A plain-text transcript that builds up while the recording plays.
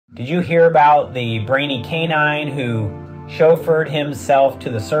Did you hear about the brainy canine who chauffeured himself to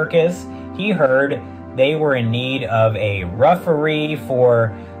the circus? He heard they were in need of a referee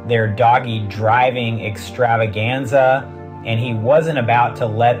for their doggy driving extravaganza, and he wasn't about to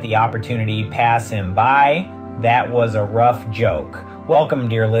let the opportunity pass him by. That was a rough joke. Welcome,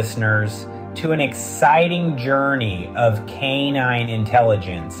 dear listeners, to an exciting journey of canine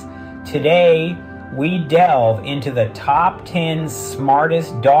intelligence. Today, we delve into the top 10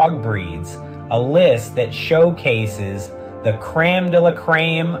 smartest dog breeds, a list that showcases the creme de la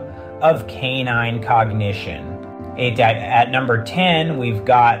creme of canine cognition. At number 10, we've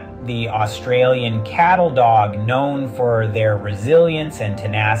got the Australian cattle dog, known for their resilience and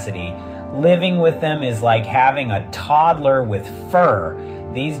tenacity. Living with them is like having a toddler with fur.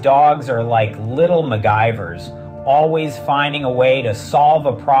 These dogs are like little MacGyvers, always finding a way to solve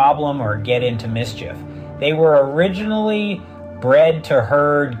a problem or get into mischief. They were originally bred to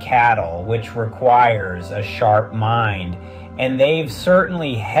herd cattle, which requires a sharp mind, and they've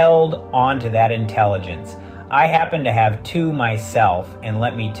certainly held on to that intelligence. I happen to have two myself, and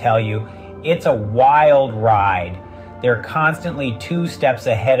let me tell you, it's a wild ride. They're constantly 2 steps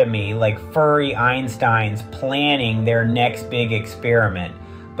ahead of me, like furry Einsteins planning their next big experiment.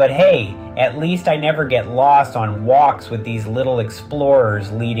 But hey, at least I never get lost on walks with these little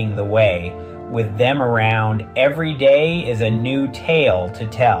explorers leading the way. With them around, every day is a new tale to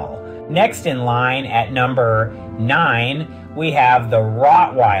tell. Next in line at number 9, we have the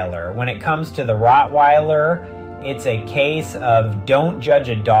Rottweiler. When it comes to the Rottweiler, it's a case of don't judge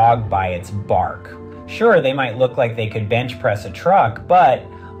a dog by its bark. Sure, they might look like they could bench press a truck, but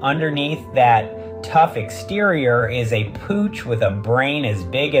underneath that tough exterior is a pooch with a brain as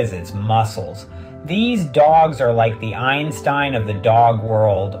big as its muscles. These dogs are like the Einstein of the dog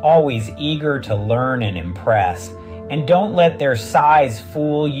world, always eager to learn and impress. And don't let their size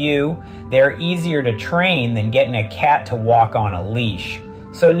fool you. They're easier to train than getting a cat to walk on a leash.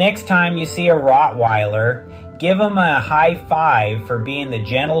 So next time you see a Rottweiler, give them a high five for being the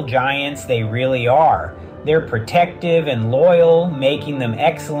gentle giants they really are. They're protective and loyal, making them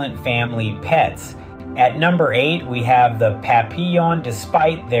excellent family pets. At number 8, we have the Papillon.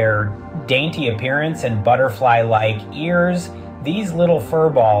 Despite their dainty appearance and butterfly-like ears, these little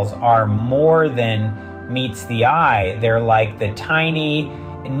fur balls are more than meets the eye. They're like the tiny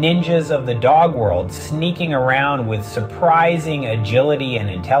ninjas of the dog world, sneaking around with surprising agility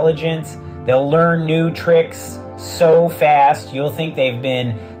and intelligence. They'll learn new tricks so fast, you'll think they've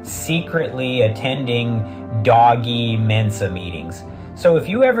been secretly attending doggy Mensa meetings. So if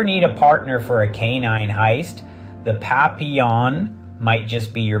you ever need a partner for a canine heist, the Papillon might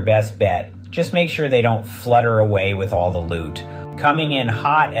just be your best bet. Just make sure they don't flutter away with all the loot. Coming in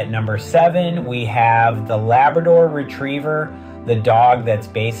hot at number 7, we have the Labrador Retriever, the dog that's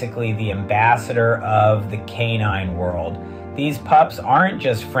basically the ambassador of the canine world. These pups aren't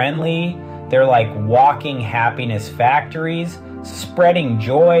just friendly, they're like walking happiness factories, spreading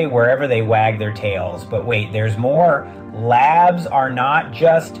joy wherever they wag their tails. But wait, there's more. Labs are not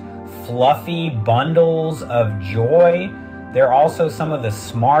just fluffy bundles of joy. They're also some of the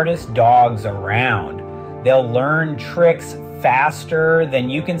smartest dogs around. They'll learn tricks faster than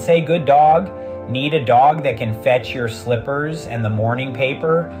you can say good dog. Need a dog that can fetch your slippers and the morning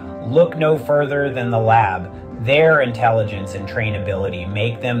paper? Look no further than the Lab. Their intelligence and trainability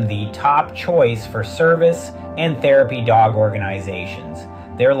make them the top choice for service and therapy dog organizations.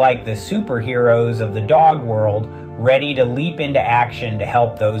 They're like the superheroes of the dog world, ready to leap into action to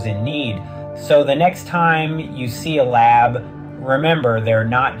help those in need. So the next time you see a Lab, remember they're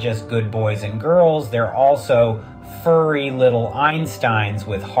not just good boys and girls, they're also furry little Einsteins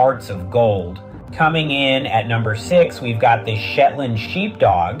with hearts of gold. Coming in at number 6, we've got the Shetland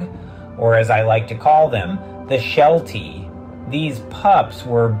Sheepdog, or as I like to call them, the Sheltie. These pups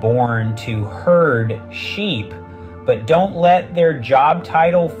were born to herd sheep, but don't let their job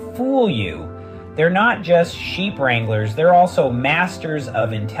title fool you. They're not just sheep wranglers, they're also masters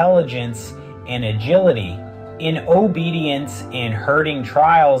of intelligence and agility. In obedience and herding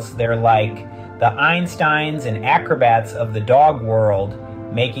trials, they're like the Einsteins and acrobats of the dog world,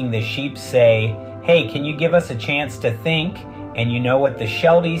 making the sheep say, "Hey, can you give us a chance to think?" And you know what the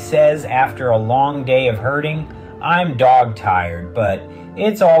Sheltie says after a long day of herding? "I'm dog tired, but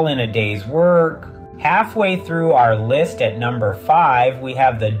it's all in a day's work." Halfway through our list at number 5, we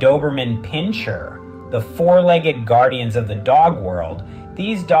have the Doberman Pinscher, the 4-legged guardians of the dog world.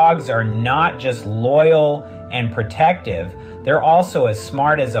 These dogs are not just loyal and protective, they're also as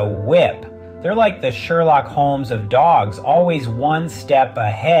smart as a whip. They're like the Sherlock Holmes of dogs, always one step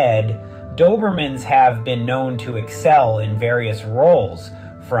ahead. Dobermans have been known to excel in various roles,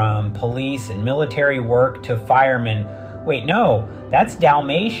 from police and military work to firemen. Wait, no, that's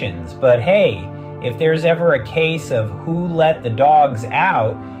Dalmatians. But hey, if there's ever a case of who let the dogs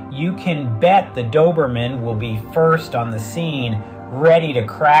out, you can bet the Doberman will be first on the scene, ready to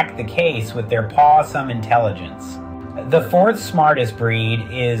crack the case with their pawsome intelligence. The fourth smartest breed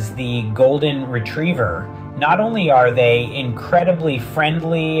is the Golden Retriever. Not only are they incredibly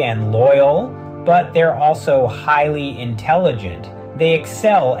friendly and loyal, but they're also highly intelligent. They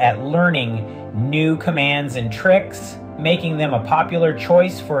excel at learning new commands and tricks, making them a popular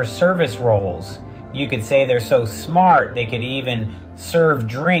choice for service roles. You could say they're so smart they could even serve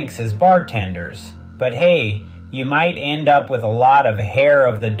drinks as bartenders. But hey, you might end up with a lot of hair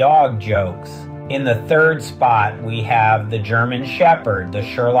of the dog jokes. In the third spot, we have the German Shepherd, the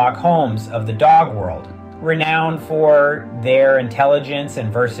Sherlock Holmes of the dog world. Renowned for their intelligence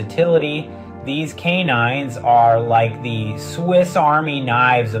and versatility, these canines are like the Swiss Army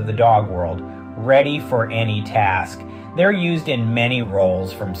knives of the dog world, ready for any task. They're used in many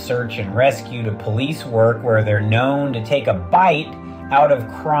roles, from search and rescue to police work, where they're known to take a bite out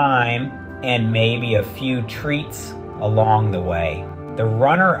of crime and maybe a few treats along the way. The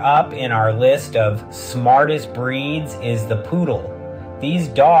runner-up in our list of smartest breeds is the Poodle. These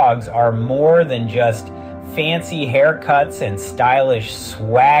dogs are more than just fancy haircuts and stylish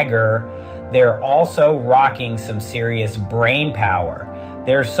swagger. They're also rocking some serious brain power.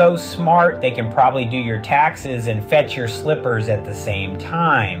 They're so smart they can probably do your taxes and fetch your slippers at the same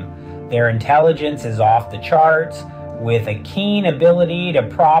time. Their intelligence is off the charts, with a keen ability to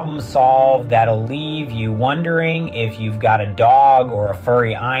problem solve that'll leave you wondering if you've got a dog or a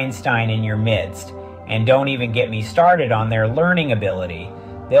furry Einstein in your midst. And don't even get me started on their learning ability.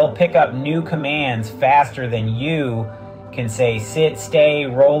 They'll pick up new commands faster than you can say sit, stay,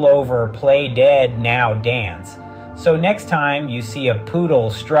 roll over, play dead, now dance. So next time you see a poodle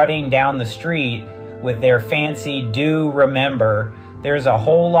strutting down the street with their fancy do remember, there's a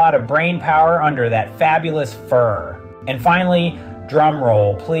whole lot of brain power under that fabulous fur. And finally, drum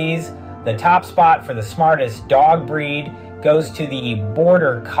roll please, the top spot for the smartest dog breed goes to the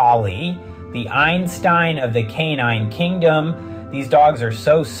Border Collie, the Einstein of the canine kingdom. These dogs are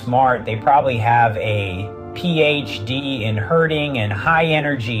so smart, they probably have a PhD in herding and high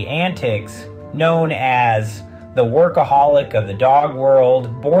energy antics, known as the workaholic of the dog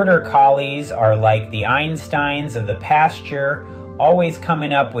world. Border Collies are like the Einsteins of the pasture, always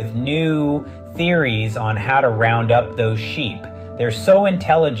coming up with new theories on how to round up those sheep. They're so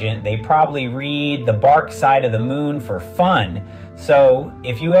intelligent, they probably read The Bark Side of the Moon for fun. So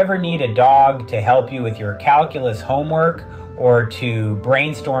if you ever need a dog to help you with your calculus homework or to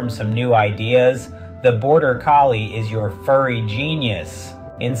brainstorm some new ideas, the Border Collie is your furry genius.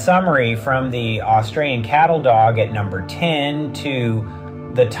 In summary, from the Australian cattle dog at number 10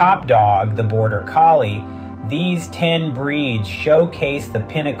 to the top dog, the Border Collie, these 10 breeds showcase the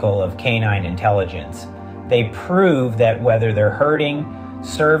pinnacle of canine intelligence. They prove that whether they're herding,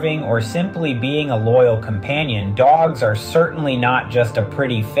 serving, or simply being a loyal companion, dogs are certainly not just a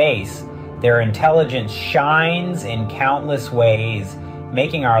pretty face. Their intelligence shines in countless ways,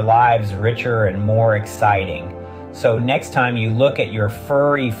 making our lives richer and more exciting. So next time you look at your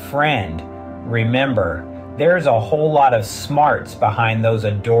furry friend, remember, there's a whole lot of smarts behind those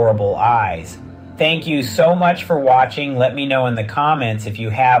adorable eyes. Thank you so much for watching. Let me know in the comments if you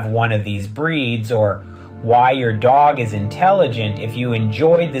have one of these breeds or why your dog is intelligent. If you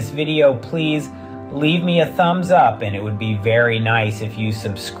enjoyed this video, please leave me a thumbs up, and it would be very nice if you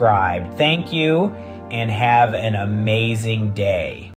subscribed. Thank you, and have an amazing day.